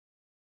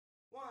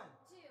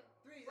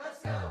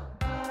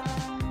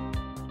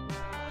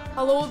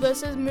Hello,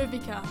 this is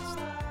MovieCast.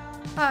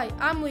 Hi,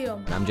 I'm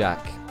Liam. And I'm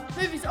Jack.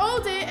 Movies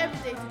all day,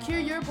 every day to cure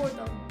your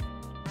boredom.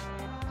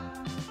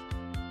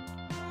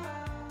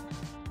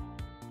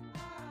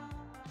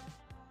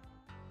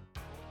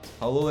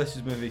 Hello, this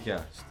is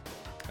MovieCast.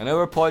 In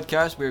our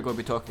podcast, we're going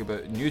to be talking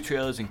about new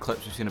trailers and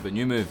clips we've seen about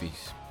new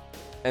movies.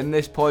 In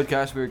this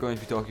podcast, we're going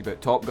to be talking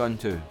about Top Gun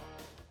 2.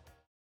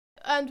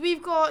 And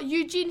we've got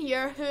Eugene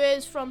here, who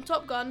is from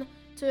Top Gun,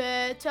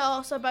 to tell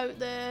us about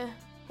the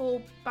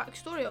whole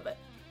backstory of it.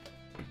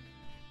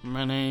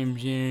 My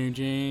name's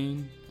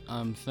Eugene.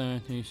 I'm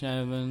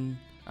 37.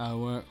 I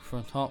work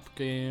for Top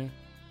Gear.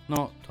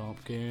 Not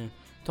Top Gear.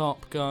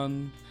 Top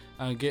Gun.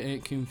 I get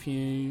it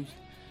confused.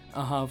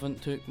 I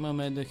haven't took my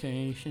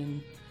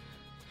medication.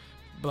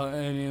 But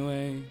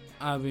anyway,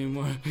 I've been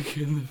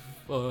working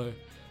for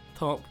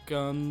Top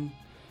Gun.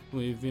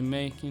 We've been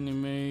making a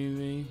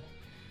movie.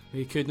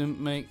 We couldn't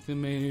make the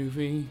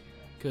movie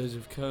because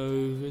of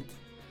COVID.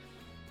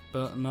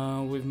 But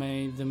now we've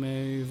made the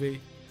movie.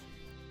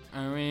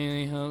 I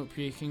really hope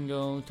you can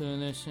go to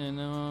the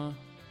cinema.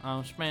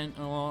 I've spent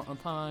a lot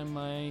of time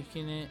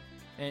making it.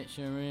 It's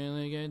a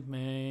really good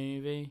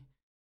movie.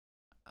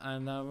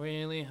 And I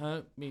really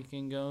hope you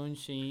can go and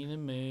see the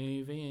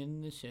movie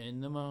in the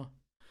cinema.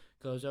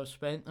 Because I've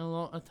spent a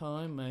lot of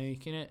time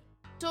making it.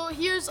 So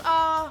here's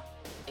a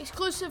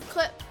exclusive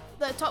clip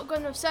that Top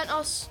Gun have sent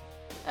us.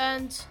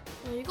 And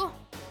there you go.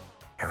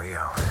 Here we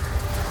go.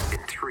 In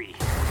 3,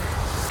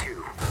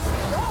 2,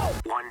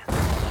 1.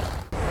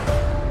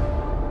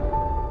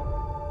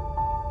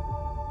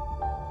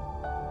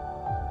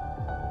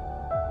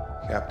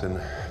 Captain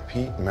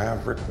Pete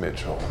Maverick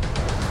Mitchell.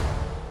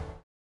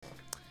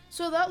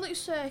 So that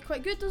looks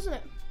quite good, doesn't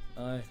it?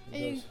 Aye,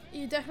 Are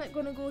you definitely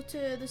going to go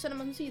to the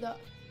cinema and see that?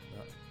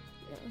 Yeah,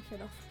 fair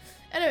enough.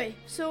 Anyway,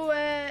 so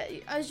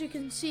as you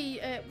can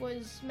see, it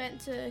was meant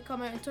to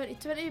come out in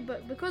 2020,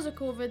 but because of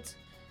COVID,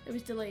 it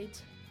was delayed.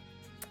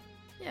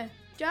 Yeah,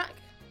 Jack?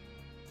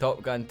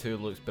 Top Gun 2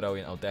 looks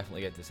brilliant. I'll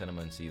definitely get to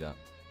cinema and see that.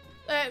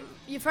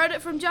 You've heard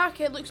it from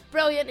Jack, it looks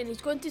brilliant and he's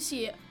going to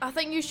see it. I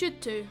think you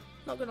should too,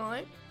 not gonna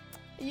lie.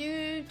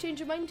 You changed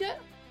your mind yet?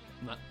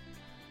 No.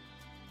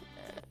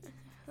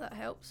 That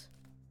helps.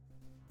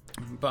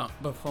 But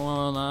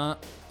before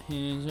that,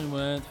 here's a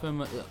word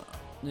from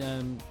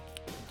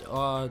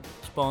our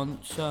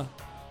sponsor,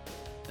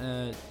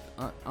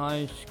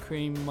 Ice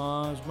Cream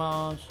Mars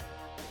bars.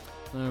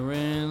 They're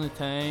really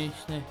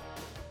tasty.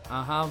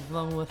 I have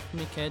them with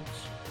me kids,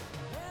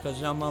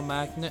 because I'm a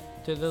magnet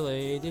to the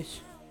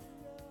ladies.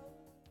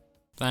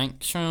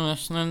 Thanks for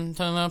listening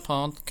to the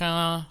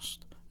podcast.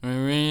 We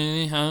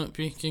really hope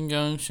you can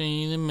go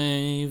see the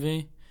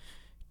movie.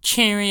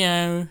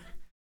 Cheerio!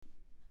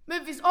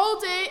 Movies all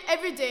day,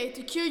 every day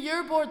to cure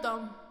your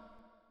boredom.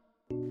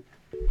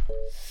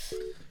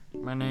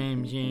 My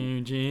name's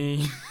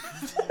Eugene.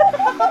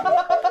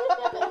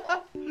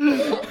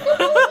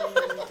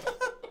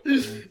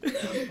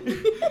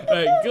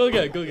 Right, go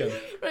again.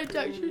 Right,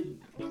 Jack,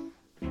 shoot.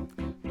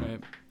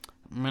 Right.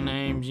 My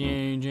name's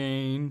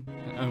Eugene.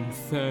 I'm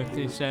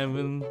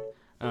 37.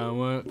 I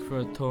work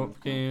for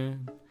Top Gear.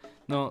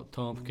 Not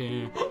Top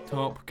Gear,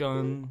 Top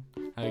Gun.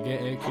 I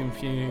get it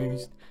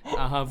confused.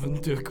 I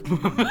haven't took my...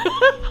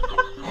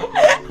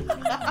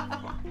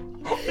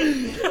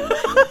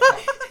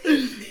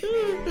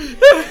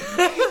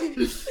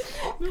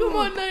 Come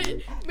on now,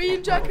 me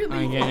and Jack are I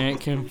leaving. get it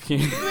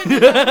confused.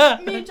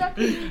 Me and Jack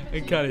are leaving. I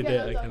can't do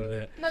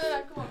it. No,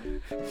 come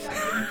on.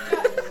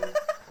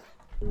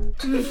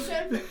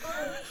 Jack.